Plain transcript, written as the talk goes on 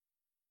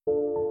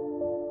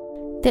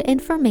The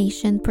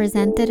information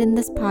presented in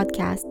this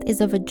podcast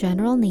is of a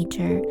general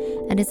nature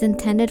and is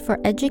intended for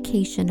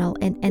educational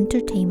and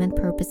entertainment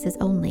purposes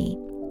only.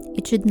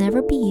 It should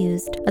never be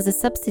used as a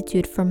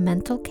substitute for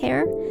mental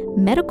care,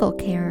 medical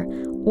care,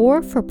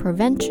 or for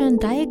prevention,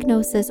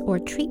 diagnosis, or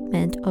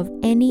treatment of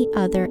any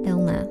other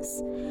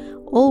illness.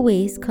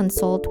 Always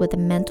consult with a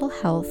mental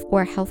health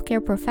or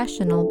healthcare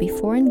professional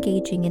before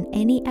engaging in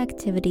any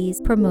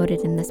activities promoted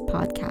in this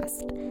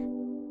podcast.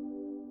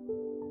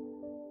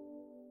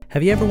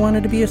 Have you ever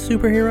wanted to be a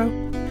superhero?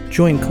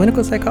 Join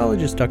clinical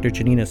psychologist Dr.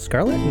 Janina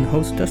Scarlett and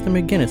host Dustin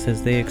McGinnis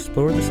as they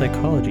explore the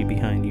psychology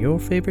behind your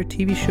favorite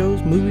TV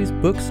shows, movies,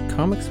 books,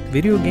 comics,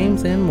 video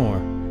games, and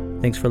more.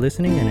 Thanks for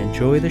listening and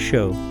enjoy the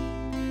show.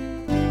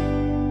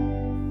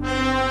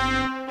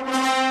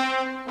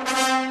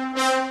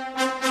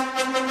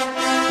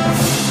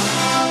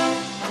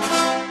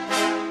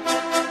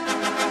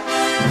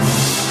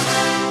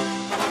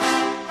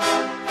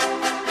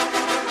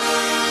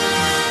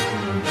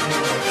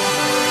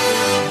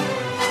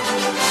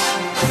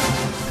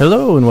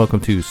 Hello and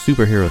welcome to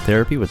Superhero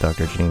Therapy with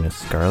Dr. Janina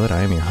Scarlett.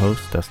 I am your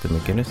host, Dustin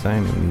McGinnis. I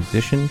am a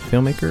musician,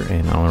 filmmaker,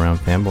 and all-around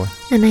fanboy.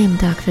 And I am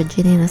Dr.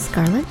 Janina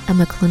Scarlett.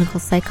 I'm a clinical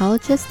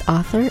psychologist,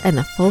 author, and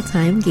a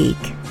full-time geek.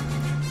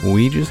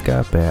 We just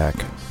got back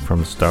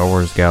from Star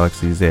Wars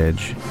Galaxy's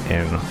Edge,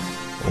 and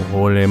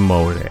holy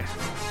moly.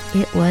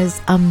 It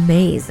was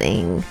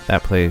amazing.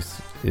 That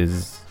place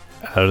is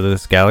out of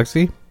this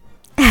galaxy.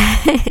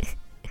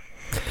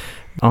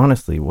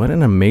 Honestly, what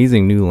an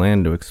amazing new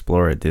land to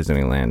explore at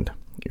Disneyland.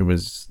 It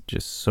was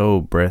just so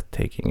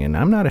breathtaking, and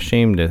I'm not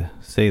ashamed to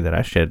say that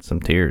I shed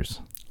some tears.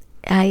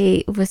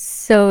 I was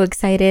so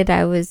excited.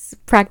 I was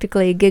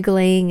practically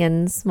giggling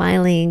and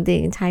smiling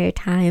the entire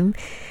time.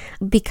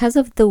 Because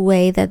of the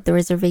way that the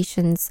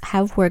reservations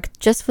have worked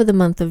just for the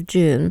month of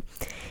June,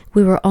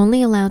 we were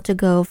only allowed to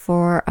go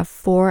for a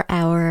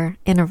 4-hour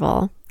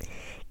interval,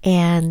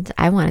 and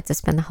I wanted to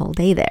spend the whole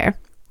day there.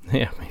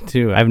 Yeah, me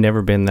too. I've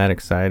never been that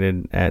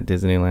excited at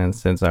Disneyland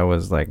since I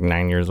was like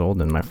 9 years old,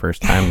 and my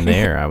first time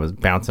there, I was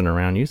bouncing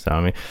around. You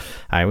saw me.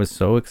 I was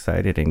so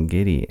excited and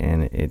giddy,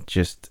 and it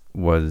just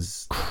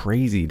was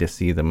crazy to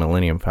see the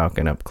Millennium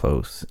Falcon up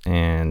close,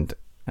 and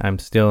I'm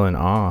still in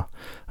awe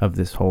of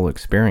this whole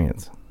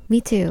experience. Me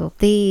too.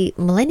 The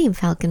Millennium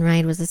Falcon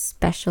ride was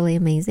especially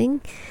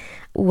amazing.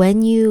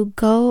 When you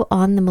go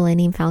on the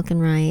Millennium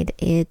Falcon ride,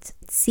 it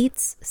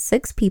seats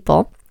 6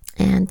 people.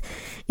 And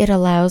it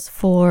allows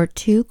for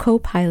 2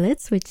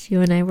 co-pilots, which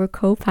you and I were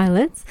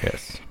co-pilots.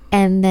 Yes.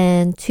 And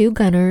then 2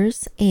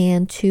 gunners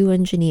and 2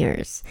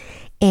 engineers.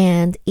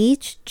 And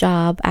each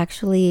job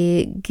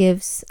actually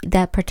gives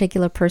that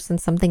particular person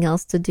something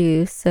else to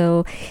do.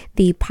 So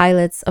the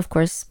pilots, of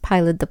course,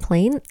 pilot the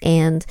plane,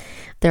 and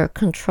there are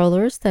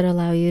controllers that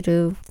allow you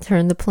to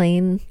turn the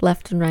plane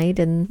left and right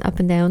and up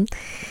and down.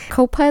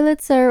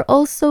 Co-pilots are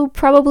also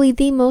probably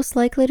the most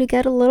likely to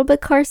get a little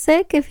bit car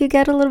sick if you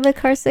get a little bit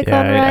car sick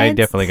on rides. I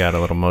definitely got a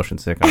little motion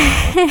sick on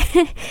that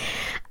one.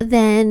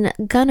 Then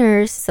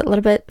gunners a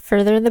little bit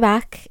further in the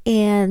back,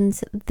 and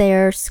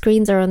their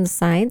screens are on the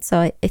side. So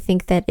I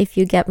think that if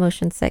you get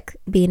motion sick,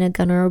 being a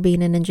gunner or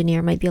being an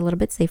engineer might be a little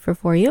bit safer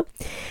for you.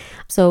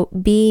 So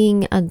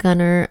being a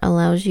gunner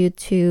allows you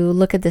to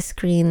look at the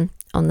screen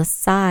on the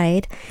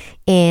side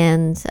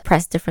and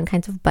press different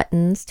kinds of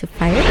buttons to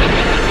fire.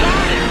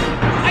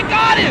 I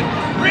got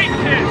him! Great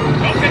hit!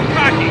 Don't get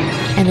cocky!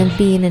 And then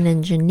being an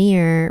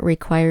engineer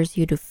requires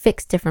you to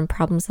fix different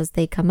problems as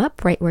they come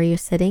up right where you're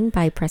sitting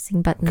by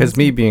pressing buttons. Because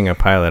me being a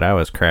pilot, I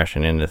was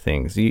crashing into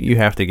things. You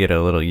have to get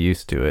a little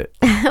used to it.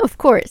 Of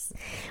course.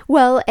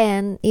 Well,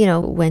 and, you know,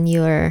 when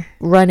you're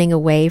running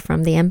away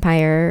from the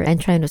Empire and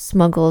trying to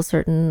smuggle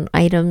certain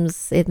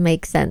items, it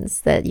makes sense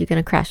that you're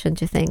going to crash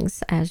into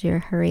things as you're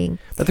hurrying.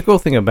 But the cool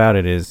thing about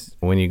it is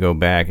when you go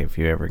back, if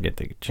you ever get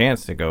the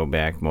chance to go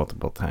back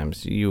multiple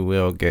times, you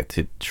will get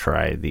to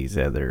try these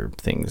other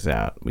things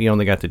out. We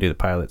only got to do the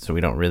pilot, so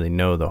we don't really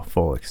know the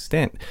full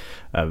extent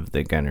of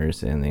the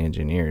gunners and the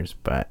engineers,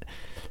 but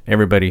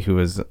everybody who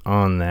was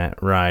on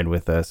that ride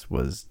with us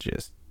was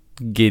just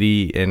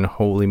giddy and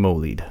holy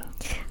moly'd.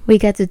 We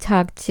got to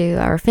talk to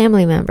our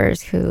family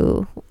members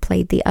who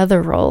played the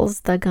other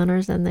roles, the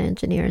gunners and the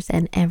engineers,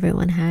 and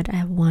everyone had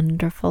a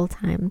wonderful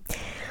time.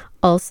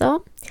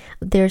 Also,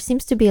 there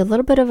seems to be a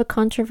little bit of a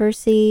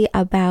controversy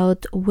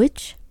about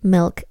which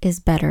milk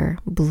is better,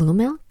 blue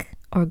milk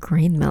or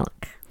green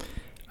milk.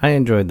 I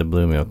enjoyed the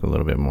blue milk a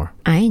little bit more.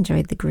 I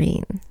enjoyed the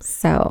green.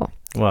 So,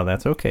 well,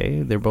 that's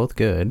okay. They're both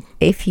good.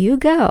 If you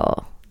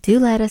go, do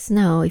let us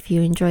know if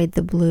you enjoyed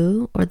the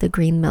blue or the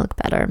green milk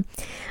better.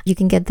 You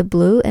can get the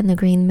blue and the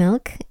green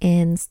milk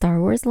in Star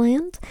Wars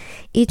Land.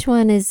 Each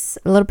one is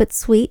a little bit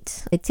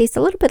sweet. It tastes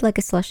a little bit like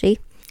a slushie.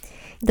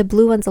 The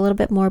blue one's a little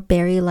bit more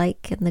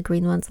berry-like, and the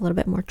green one's a little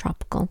bit more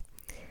tropical.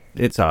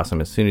 It's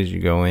awesome. As soon as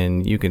you go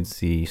in, you can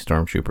see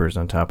stormtroopers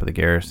on top of the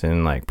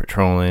garrison, like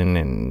patrolling,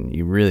 and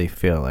you really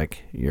feel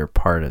like you're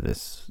part of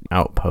this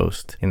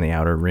outpost in the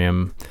Outer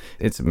Rim.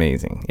 It's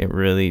amazing. It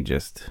really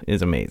just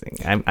is amazing.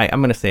 I'm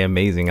going to say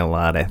amazing a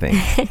lot, I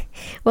think.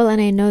 Well,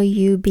 and I know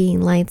you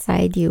being light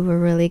side, you were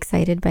really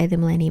excited by the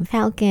Millennium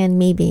Falcon.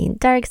 Me being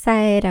dark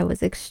side, I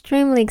was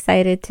extremely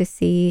excited to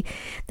see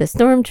the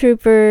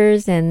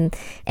Stormtroopers and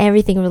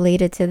everything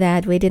related to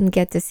that. We didn't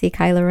get to see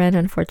Kylo Ren,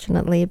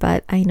 unfortunately,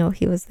 but I know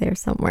he was there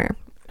somewhere.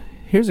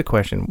 Here's a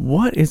question.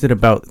 What is it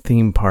about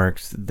theme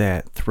parks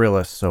that thrill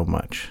us so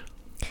much?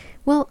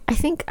 Well, I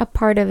think a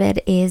part of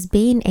it is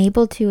being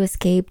able to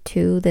escape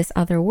to this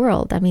other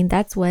world. I mean,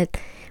 that's what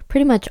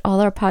pretty much all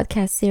our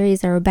podcast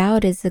series are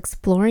about, is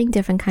exploring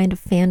different kind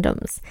of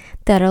fandoms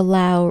that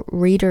allow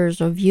readers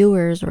or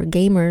viewers or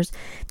gamers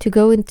to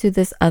go into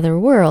this other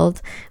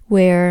world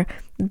where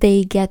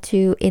they get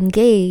to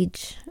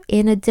engage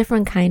in a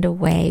different kind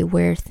of way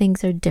where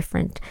things are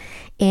different.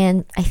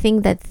 And I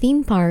think that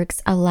theme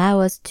parks allow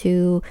us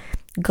to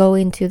go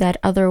into that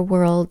other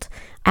world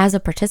as a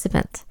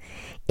participant.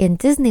 In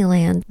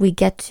Disneyland, we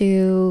get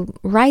to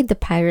ride the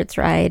Pirates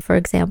ride, for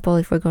example,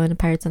 if we're going to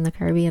Pirates on the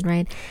Caribbean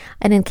ride.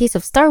 And in case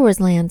of Star Wars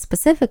Land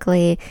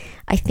specifically,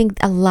 I think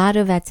a lot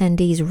of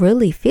attendees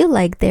really feel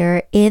like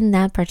they're in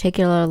that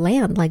particular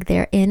land, like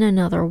they're in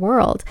another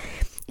world.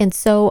 And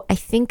so I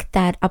think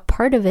that a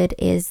part of it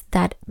is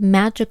that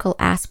magical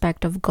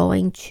aspect of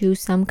going to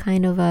some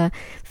kind of a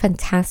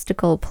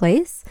fantastical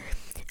place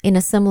in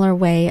a similar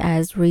way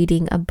as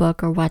reading a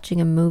book or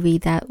watching a movie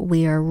that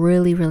we are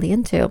really, really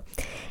into.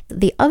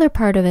 The other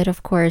part of it,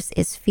 of course,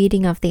 is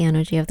feeding off the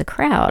energy of the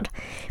crowd,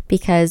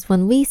 because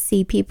when we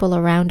see people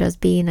around us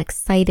being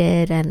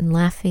excited and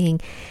laughing,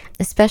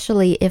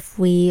 especially if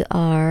we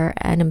are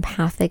an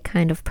empathic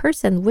kind of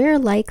person, we're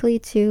likely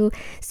to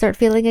start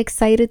feeling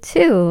excited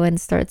too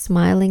and start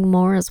smiling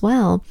more as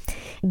well.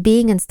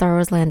 Being in Star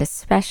Wars Land,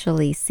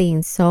 especially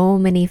seeing so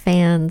many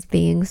fans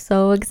being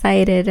so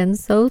excited and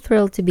so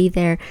thrilled to be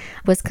there,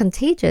 was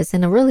contagious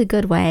in a really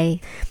good way,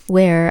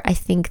 where I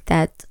think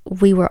that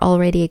we were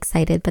already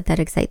excited, but that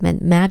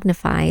excitement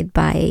magnified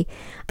by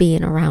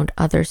being around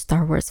other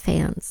Star Wars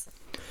fans.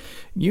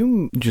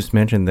 You just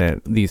mentioned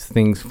that these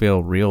things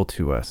feel real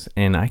to us,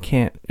 and I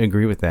can't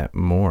agree with that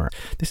more.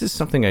 This is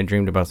something I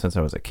dreamed about since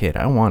I was a kid.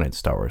 I wanted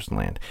Star Wars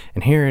Land,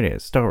 and here it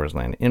is, Star Wars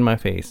Land, in my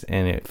face,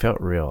 and it felt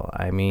real.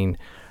 I mean,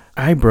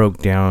 I broke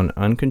down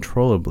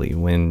uncontrollably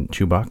when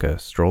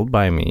Chewbacca strolled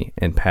by me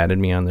and patted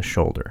me on the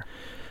shoulder.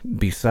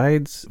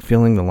 Besides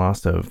feeling the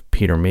loss of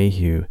Peter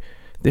Mayhew,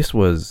 this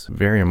was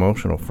very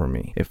emotional for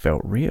me. It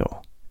felt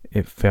real.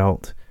 It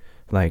felt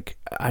like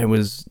I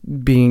was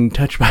being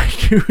touched by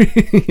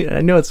Chewie.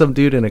 I know it's some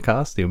dude in a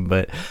costume,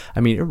 but I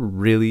mean, it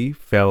really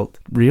felt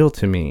real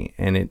to me,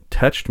 and it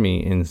touched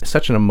me in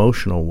such an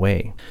emotional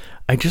way.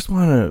 I just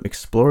want to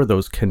explore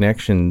those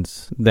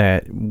connections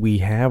that we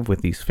have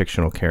with these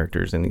fictional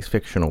characters and these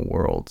fictional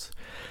worlds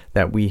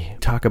that we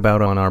talk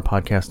about on our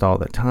podcast all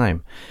the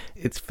time.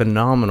 It's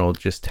phenomenal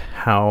just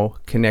how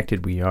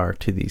connected we are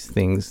to these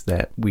things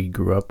that we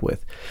grew up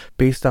with.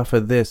 Based off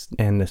of this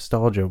and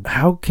nostalgia,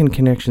 how can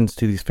connections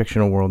to these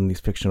fictional worlds and these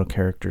fictional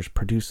characters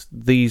produce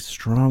these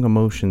strong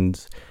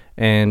emotions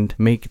and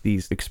make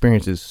these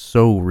experiences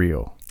so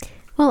real?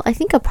 Well, I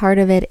think a part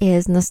of it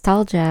is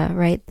nostalgia,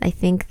 right? I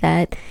think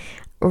that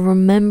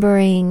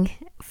remembering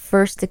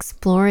first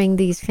exploring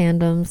these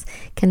fandoms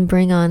can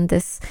bring on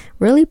this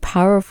really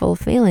powerful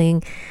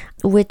feeling,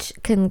 which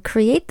can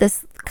create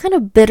this kind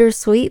of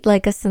bittersweet,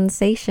 like a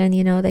sensation,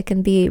 that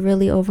can be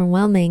really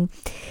overwhelming.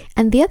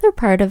 And the other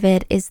part of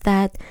it is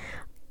that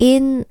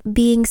in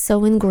being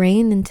so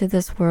ingrained into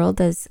this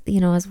world, as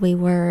we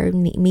were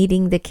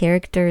meeting the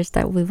characters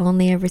that we've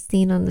only ever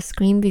seen on the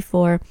screen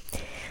before,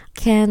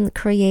 can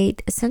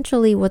create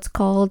essentially what's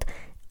called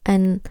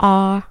an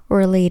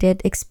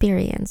awe-related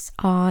experience,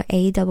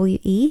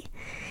 AWE.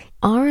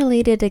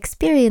 Awe-related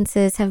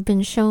experiences have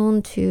been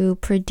shown to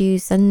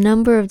produce a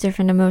number of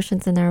different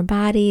emotions in our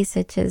body,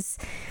 such as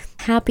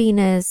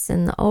happiness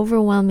and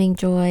overwhelming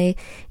joy,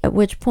 at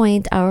which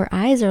point our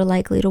eyes are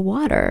likely to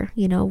water.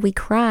 We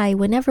cry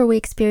whenever we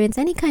experience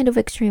any kind of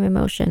extreme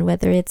emotion,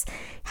 whether it's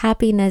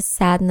happiness,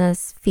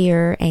 sadness,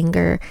 fear,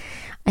 anger.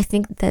 I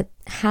think that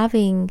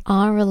having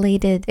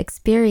awe-related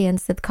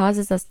experience that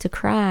causes us to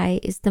cry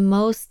is the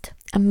most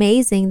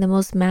amazing, the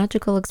most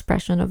magical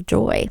expression of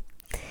joy.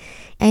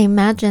 I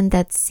imagine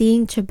that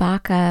seeing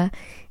Chewbacca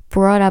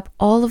brought up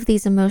all of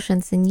these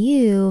emotions in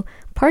you,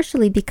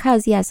 partially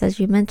because, yes,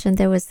 as you mentioned,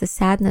 there was the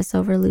sadness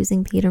over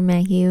losing Peter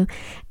Mayhew,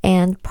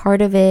 and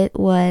part of it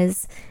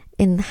was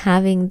in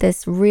having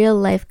this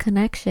real-life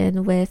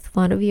connection with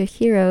one of your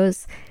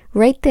heroes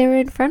right there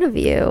in front of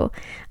you.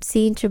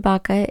 Seeing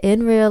Chewbacca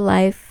in real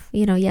life,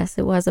 yes,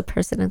 it was a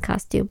person in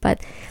costume,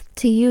 but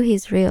to you,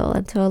 he's real.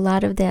 And to a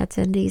lot of the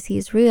attendees,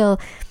 he's real.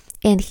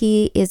 And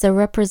he is a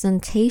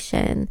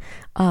representation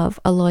of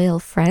a loyal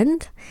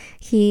friend.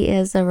 He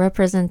is a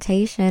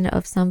representation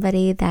of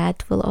somebody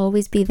that will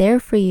always be there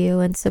for you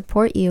and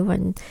support you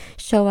and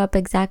show up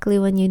exactly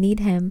when you need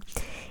him.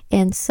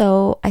 And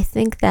so I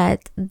think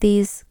that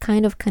these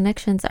kind of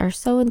connections are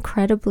so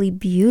incredibly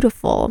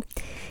beautiful.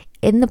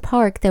 In the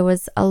park, there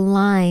was a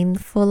line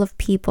full of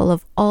people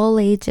of all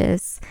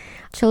ages,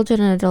 children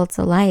and adults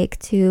alike,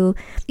 to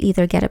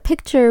either get a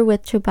picture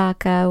with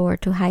Chewbacca or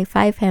to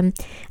high-five him.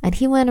 And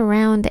he went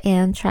around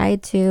and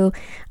tried to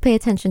pay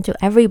attention to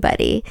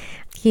everybody.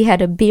 He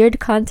had a beard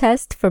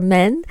contest for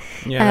men.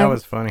 Yeah, that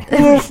was funny.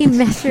 He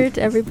measured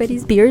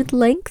everybody's beard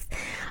length.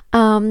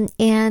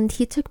 And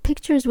he took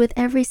pictures with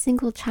every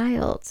single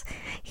child.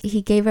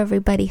 He gave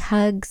everybody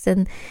hugs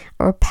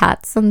or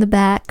pats on the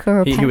back.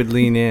 He would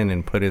lean in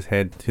and put his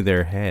head to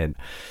their head.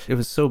 It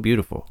was so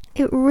beautiful.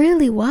 It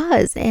really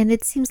was. And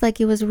it seems like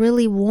it was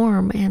really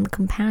warm and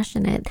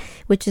compassionate,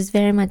 which is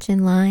very much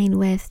in line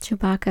with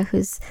Chewbacca,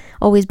 who's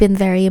always been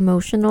very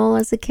emotional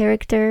as a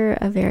character,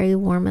 a very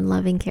warm and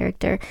loving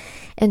character.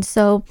 And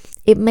so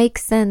it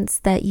makes sense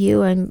that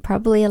you and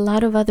probably a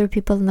lot of other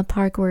people in the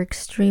park were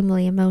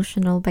extremely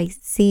emotional by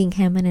seeing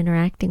him and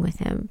interacting with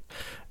him.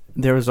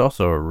 There was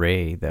also a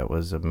Rey that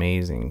was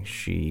amazing.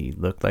 She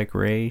looked like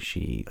Rey.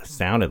 She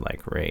sounded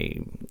like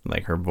Rey,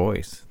 like her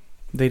voice.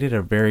 They did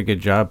a very good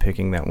job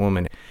picking that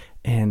woman.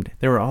 And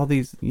there were all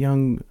these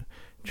young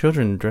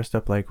children dressed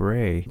up like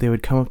Rey. They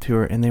would come up to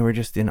her and they were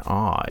just in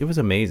awe. It was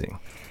amazing.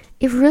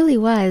 It really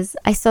was.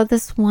 I saw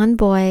this one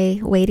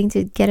boy waiting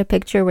to get a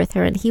picture with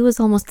her, and he was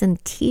almost in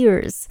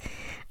tears,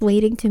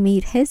 waiting to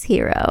meet his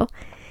hero.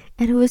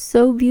 And it was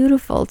so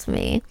beautiful to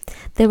me.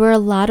 There were a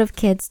lot of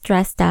kids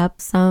dressed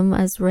up, some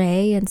as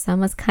Rey and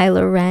some as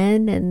Kylo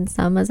Ren and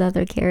some as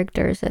other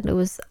characters. And it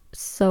was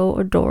so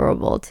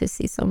adorable to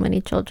see so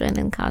many children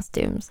in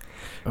costumes.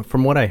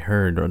 From what I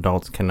heard,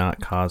 adults cannot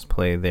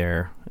cosplay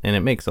there. And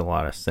it makes a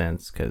lot of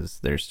sense because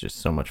there's just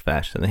so much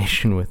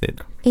fascination with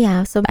it.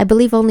 Yeah, so I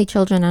believe only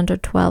children under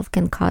 12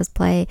 can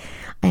cosplay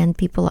and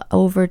people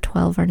over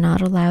 12 are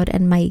not allowed.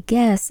 And my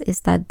guess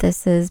is that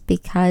this is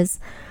because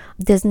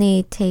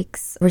Disney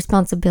takes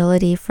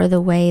responsibility for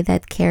the way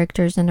that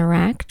characters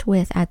interact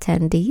with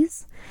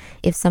attendees.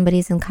 If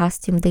somebody's in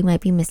costume, they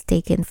might be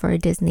mistaken for a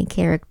Disney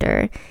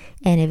character.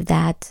 And if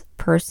that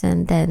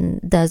person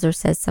then does or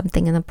says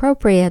something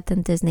inappropriate,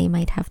 then Disney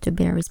might have to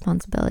bear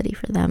responsibility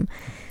for them.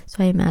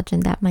 So I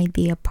imagine that might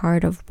be a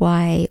part of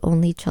why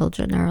only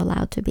children are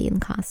allowed to be in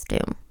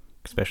costume.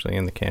 Especially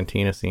in the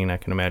cantina scene, I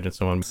can imagine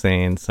someone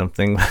saying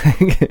something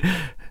like,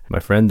 "My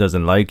friend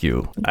doesn't like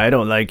you. I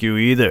don't like you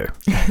either."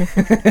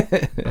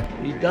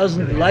 He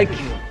doesn't like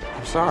you.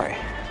 I'm sorry.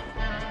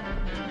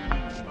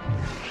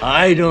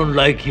 I don't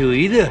like you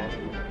either.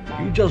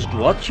 You just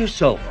watch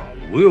yourself.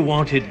 We're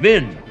wanted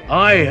men.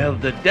 I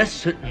have the death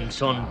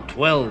sentence on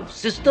 12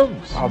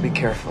 systems. I'll be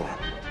careful.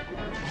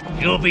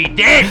 You'll be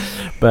dead.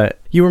 But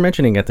you were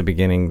mentioning at the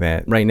beginning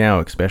that right now,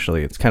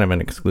 especially, it's kind of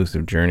an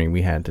exclusive journey.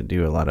 We had to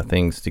do a lot of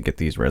things to get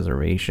these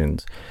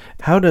reservations.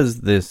 How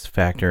does this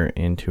factor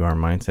into our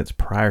mindsets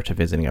prior to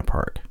visiting a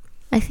park?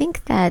 I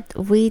think that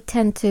we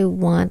tend to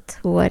want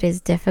what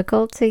is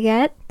difficult to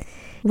get.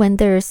 When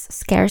there's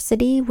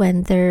scarcity,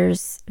 when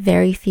there's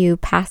very few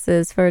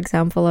passes, for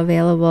example,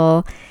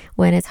 available,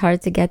 when it's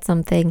hard to get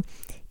something,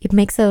 it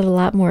makes it a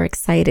lot more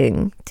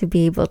exciting to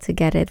be able to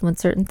get it. When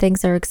certain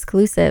things are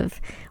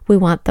exclusive, we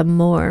want them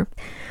more.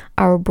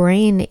 Our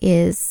brain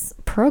is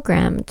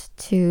programmed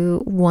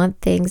to want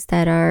things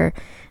that are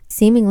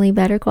seemingly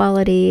better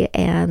quality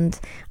and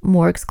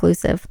more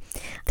exclusive.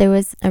 There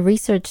was a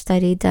research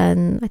study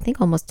done, I think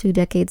almost 2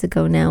 decades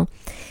ago now,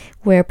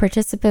 where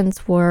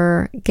participants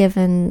were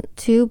given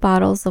 2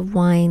 bottles of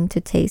wine to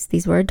taste.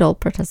 These were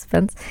adult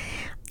participants.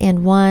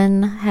 And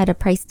one had a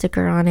price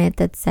sticker on it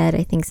that said,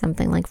 I think,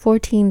 something like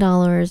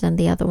 $14, and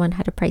the other one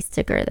had a price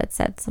sticker that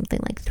said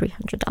something like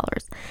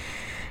 $300.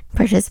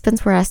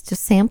 Participants were asked to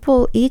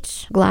sample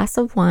each glass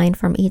of wine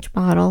from each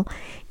bottle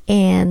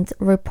and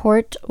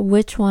report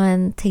which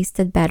one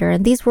tasted better.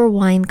 And these were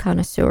wine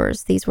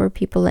connoisseurs. These were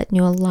people that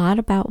knew a lot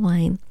about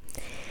wine.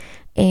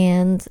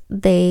 And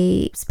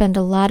they spent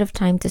a lot of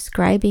time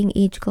describing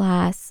each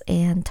glass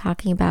and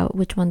talking about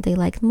which one they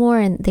liked more.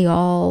 And they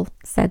all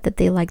said that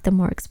they liked the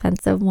more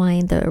expensive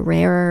wine, the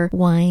rarer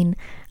wine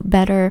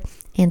better,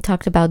 and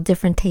talked about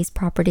different taste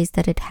properties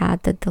that it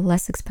had that the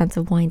less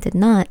expensive wine did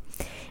not.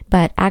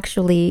 But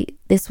actually,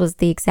 this was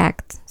the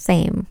exact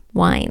same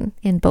wine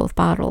in both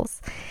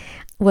bottles.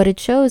 What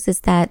it shows is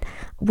that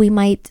we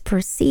might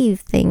perceive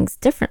things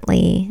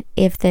differently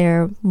if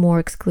they're more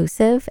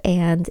exclusive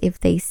and if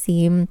they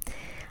seem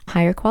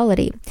higher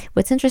quality.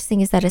 What's interesting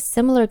is that a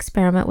similar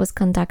experiment was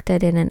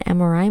conducted in an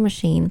MRI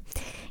machine,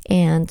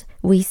 and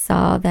we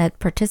saw that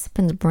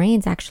participants'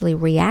 brains actually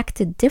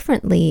reacted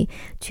differently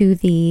to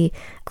the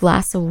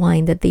glass of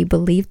wine that they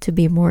believed to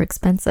be more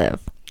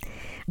expensive.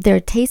 Their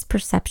taste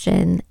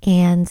perception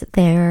and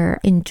their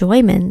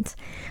enjoyment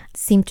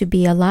seem to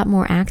be a lot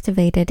more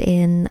activated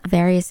in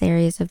various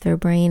areas of their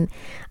brain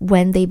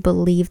when they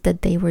believed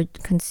that they were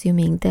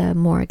consuming the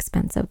more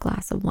expensive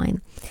glass of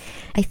wine.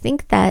 I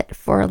think that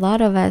for a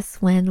lot of us,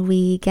 when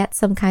we get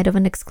some kind of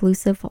an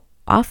exclusive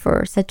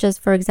offer, such as,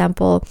 for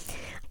example,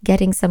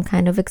 getting some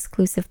kind of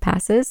exclusive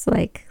passes,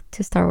 like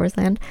to Star Wars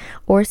Land,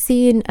 or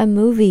seeing a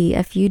movie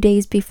a few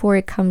days before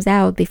it comes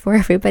out, before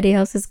everybody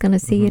else is going to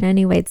see it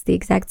anyway. It's the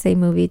exact same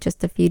movie,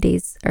 just a few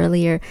days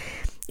earlier.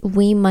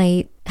 We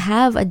might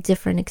have a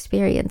different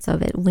experience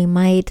of it. We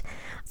might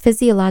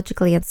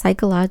physiologically and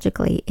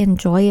psychologically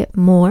enjoy it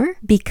more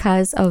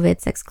because of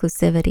its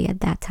exclusivity at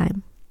that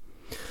time.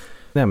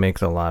 That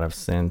makes a lot of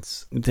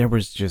sense. There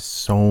was just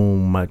so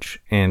much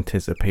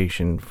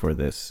anticipation for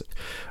this.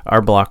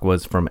 Our block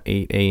was from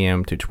 8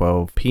 a.m. to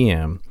 12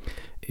 p.m.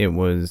 It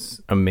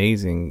was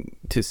amazing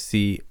to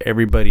see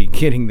everybody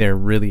getting there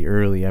really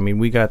early. I mean,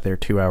 we got there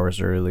 2 hours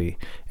early,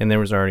 and there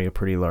was already a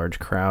pretty large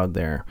crowd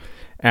there.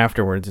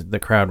 Afterwards, the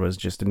crowd was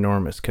just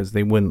enormous because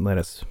they wouldn't let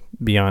us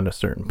beyond a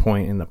certain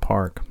point in the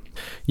park.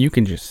 You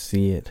can just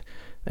see it.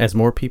 As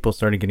more people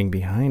started getting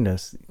behind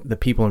us, the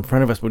people in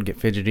front of us would get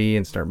fidgety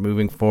and start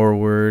moving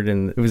forward.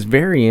 And it was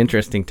very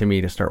interesting to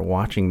me to start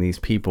watching these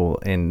people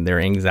and their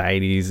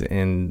anxieties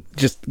and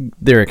just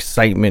their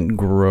excitement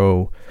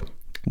grow.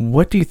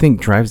 What do you think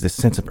drives this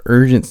sense of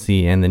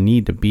urgency and the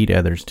need to beat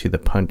others to the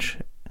punch?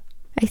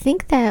 I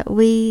think that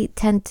we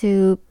tend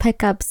to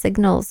pick up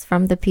signals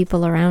from the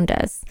people around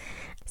us.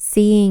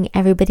 Seeing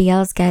everybody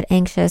else get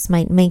anxious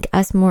might make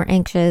us more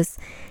anxious,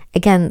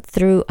 again,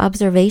 through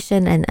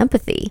observation and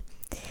empathy.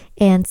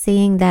 And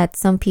seeing that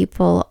some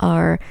people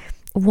are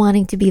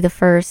wanting to be the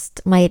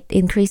first might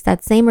increase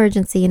that same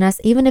urgency in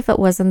us, even if it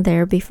wasn't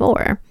there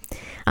before.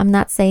 I'm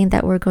not saying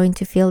that we're going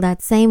to feel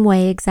that same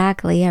way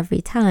exactly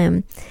every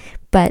time,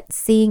 but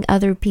seeing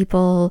other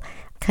people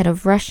kind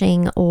of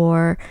rushing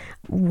or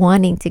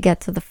wanting to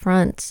get to the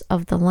front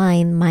of the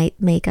line might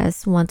make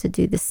us want to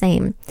do the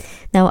same.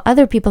 Now,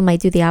 other people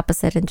might do the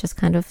opposite and just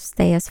kind of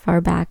stay as far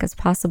back as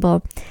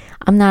possible.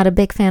 I'm not a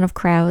big fan of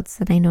crowds,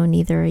 and I know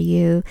neither are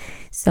you.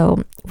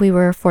 So we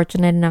were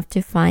fortunate enough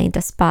to find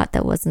a spot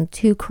that wasn't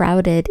too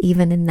crowded,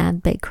 even in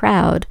that big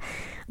crowd,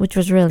 which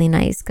was really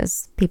nice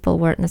because people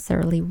weren't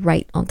necessarily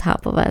right on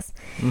top of us.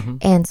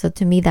 And so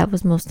to me, that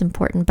was most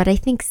important. But I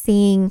think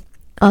seeing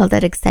all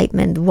that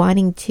excitement,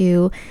 wanting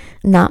to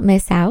not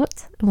miss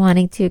out,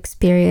 wanting to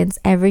experience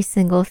every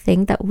single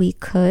thing that we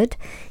could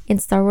in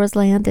Star Wars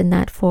Land in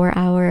that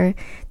 4-hour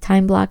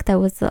time block that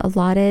was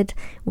allotted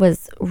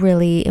was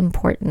really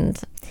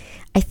important.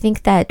 I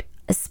think that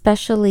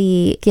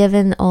especially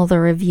given all the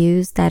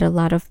reviews that a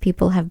lot of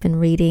people have been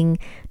reading,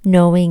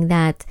 knowing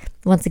that,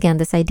 once again,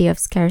 this idea of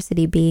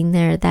scarcity being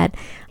there, that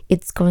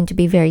it's going to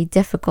be very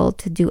difficult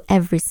to do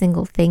every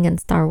single thing in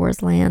Star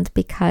Wars Land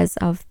because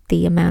of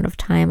the amount of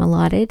time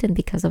allotted and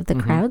because of the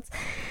crowds.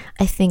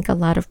 I think a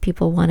lot of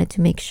people wanted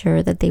to make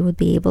sure that they would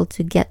be able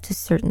to get to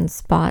certain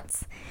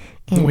spots.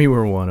 And we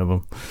were one of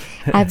them.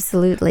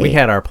 Absolutely. We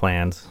had our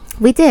plans.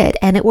 We did,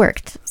 and it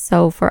worked.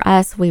 So for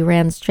us, we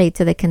ran straight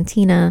to the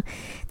cantina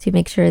to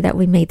make sure that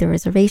we made the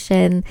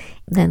reservation,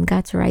 then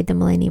got to ride the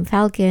Millennium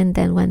Falcon,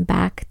 then went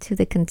back to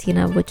the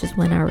cantina, which is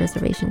when our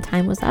reservation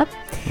time was up,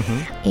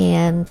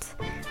 and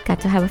got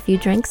to have a few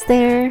drinks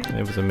there.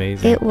 It was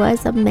amazing. It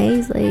was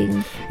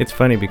amazing. It's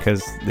funny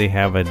because they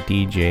have a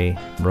DJ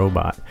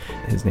robot.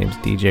 His name's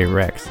DJ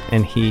Rex,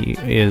 and he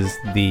is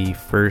the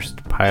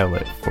first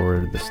pilot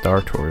for the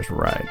Star Tours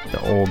ride,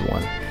 the old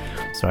one.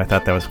 So I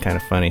thought that was kind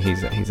of funny.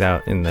 He's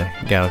out in the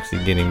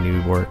galaxy getting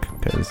new work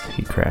because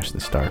he crashed the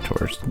Star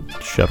Tours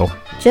shuttle.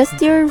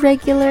 Just your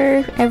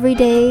regular,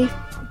 everyday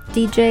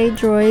DJ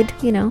droid,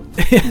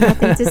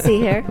 nothing to see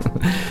here.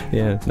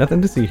 Yeah,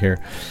 nothing to see here.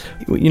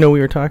 We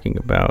were talking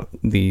about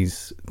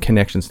these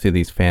connections to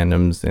these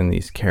fandoms and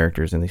these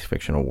characters in these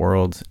fictional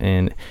worlds,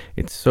 and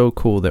it's so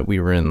cool that we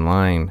were in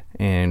line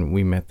and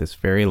we met this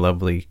very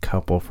lovely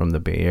couple from the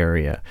Bay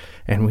Area,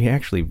 and we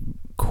actually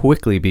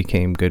quickly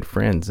became good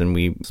friends, and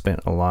we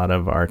spent a lot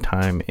of our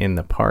time in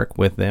the park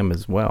with them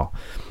as well.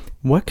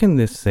 What can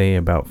this say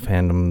about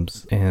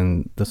fandoms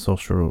and the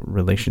social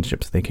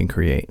relationships they can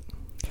create?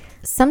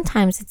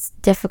 Sometimes it's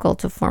difficult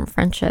to form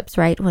friendships,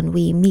 right? When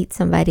we meet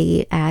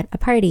somebody at a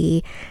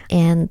party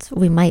and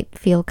we might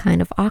feel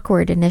kind of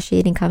awkward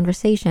initiating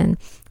conversation.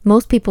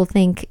 Most people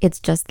think it's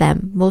just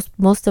them.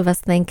 Most of us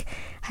think,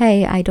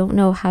 hey, I don't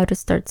know how to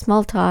start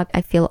small talk.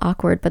 I feel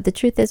awkward. But the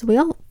truth is we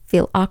all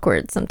feel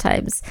awkward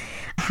sometimes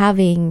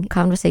having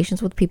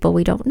conversations with people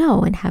we don't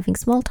know and having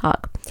small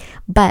talk.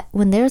 But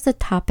when there's a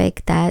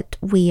topic that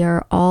we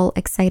are all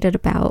excited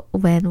about,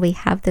 when we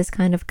have this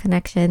kind of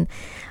connection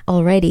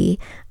already,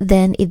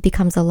 then it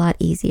becomes a lot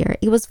easier.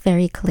 It was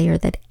very clear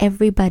that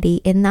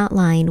everybody in that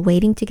line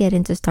waiting to get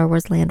into Star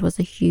Wars Land was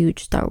a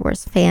huge Star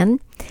Wars fan.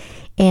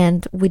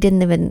 And we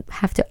didn't even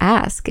have to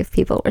ask if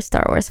people were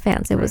Star Wars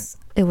fans. It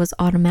was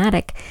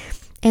automatic.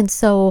 And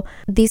so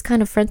these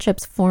kind of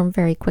friendships form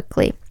very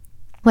quickly.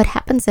 what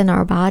happens in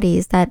our body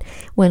is that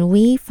when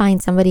we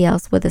find somebody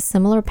else with a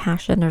similar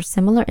passion or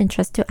similar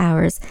interest to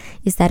ours,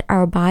 is that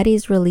our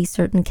bodies release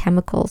certain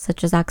chemicals,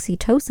 such as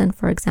oxytocin,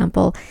 for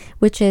example,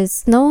 which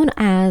is known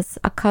as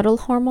a cuddle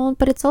hormone,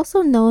 but it's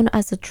also known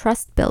as a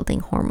trust-building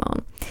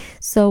hormone.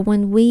 So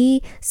when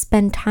we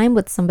spend time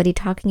with somebody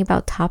talking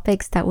about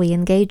topics that we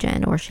engage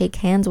in, or shake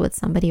hands with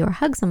somebody or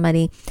hug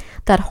somebody,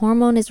 that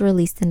hormone is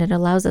released and it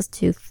allows us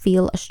to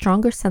feel a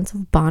stronger sense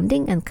of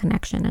bonding and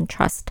connection and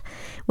trust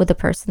with the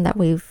person that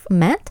we've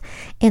met.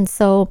 And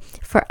so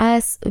for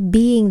us,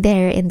 being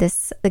there in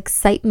this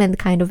excitement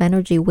kind of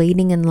energy,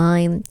 waiting in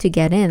line to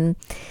get in,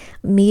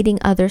 meeting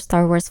other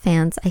Star Wars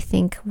fans, I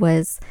think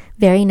was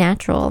very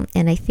natural.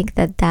 And I think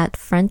that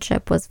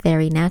friendship was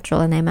very natural.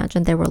 And I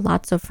imagine there were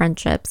lots of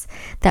friendships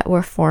that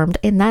were formed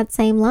in that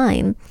same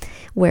line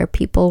where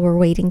people were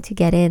waiting to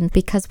get in,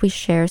 because we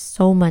share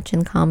so much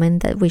in common,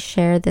 that we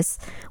share this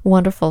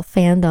wonderful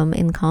fandom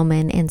in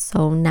common. And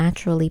so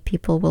naturally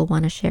people will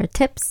want to share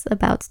tips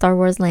about Star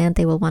Wars Land.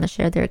 They will want to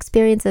share their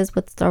experiences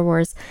with Star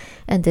Wars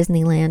and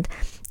Disneyland.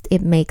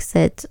 It makes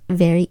it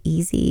very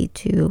easy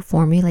to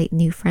formulate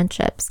new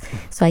friendships.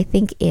 So I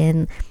think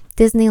in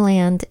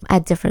Disneyland,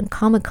 at different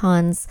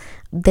Comic-Cons,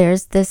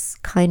 there's this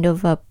kind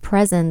of a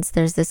presence,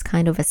 there's this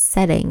kind of a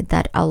setting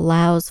that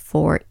allows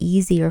for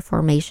easier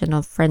formation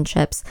of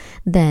friendships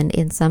than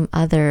in some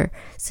other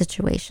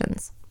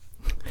situations.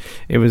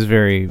 It was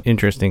very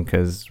interesting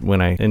because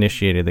when I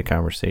initiated the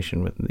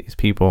conversation with these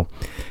people,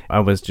 I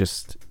was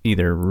just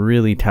either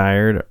really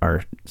tired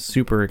or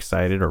super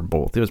excited, or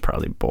both. It was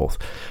probably both.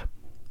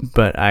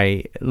 But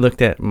I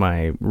looked at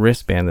my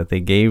wristband that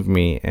they gave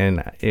me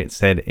and it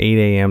said 8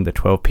 a.m. to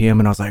 12 p.m.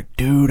 And I was like,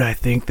 dude, I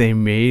think they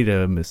made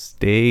a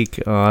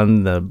mistake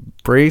on the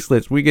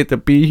bracelets. We get to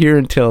be here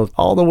until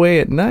all the way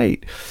at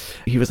night.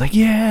 He was like,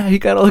 yeah, he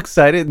got all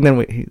excited. And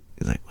then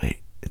he's like,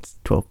 wait, it's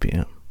 12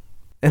 p.m.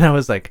 And I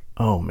was like,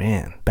 oh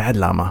man, bad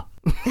llama.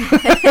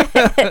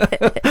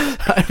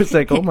 I was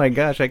like, oh my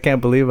gosh, I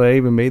can't believe I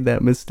even made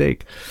that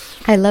mistake.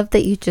 I love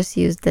that you just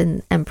used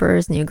an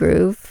Emperor's New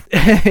Groove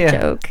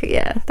joke.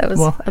 Yeah, that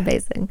was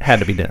amazing. Had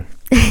to be done.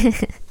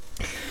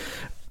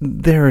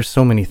 There are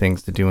so many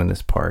things to do in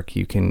this park.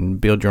 You can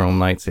build your own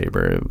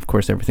lightsaber. Of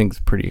course, everything's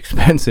pretty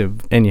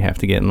expensive and you have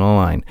to get in the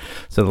line.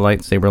 So the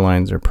lightsaber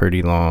lines are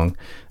pretty long.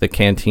 The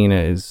cantina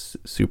is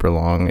super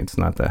long. It's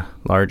not the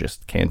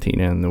largest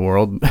cantina in the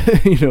world,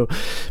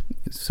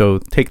 So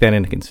take that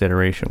into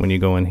consideration when you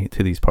go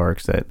into these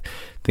parks, that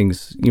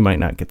things you might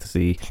not get to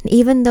see.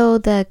 Even though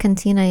the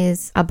cantina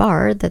is a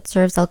bar that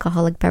serves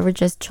alcoholic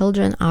beverages,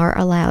 children are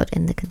allowed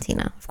in the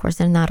cantina. Of course,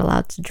 they're not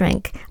allowed to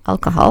drink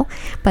alcohol,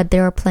 but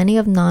there are plenty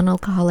of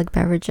non-alcoholic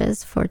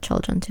beverages for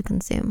children to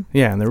consume.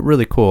 Yeah, and they're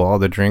really cool. All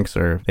the drinks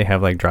they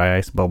have like dry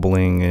ice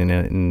bubbling in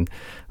it and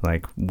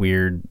like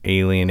weird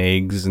alien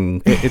eggs,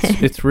 and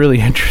it's really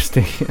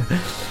interesting.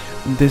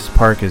 This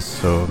park is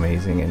so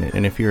amazing,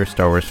 and if you're a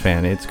Star Wars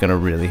fan, it's going to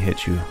really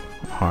hit you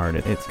hard.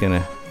 It's going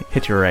to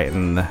hit you right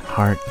in the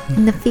heart.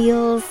 In the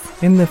feels.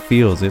 In the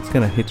feels. It's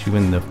going to hit you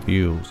in the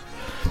feels.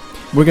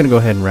 We're going to go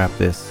ahead and wrap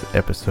this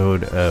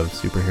episode of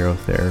Superhero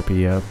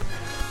Therapy up.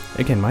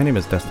 Again, my name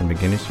is Dustin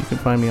McGinnis. You can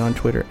find me on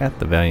Twitter at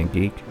The Valiant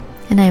Geek.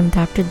 And I'm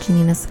Dr.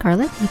 Janina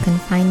Scarlett. You can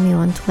find me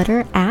on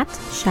Twitter at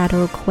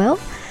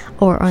ShadowQuill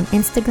or on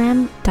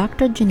Instagram,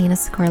 Dr. Janina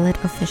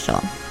Scarlett Official.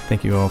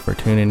 Thank you all for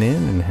tuning in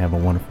and have a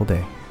wonderful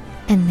day.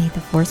 And may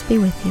the Force be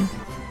with you.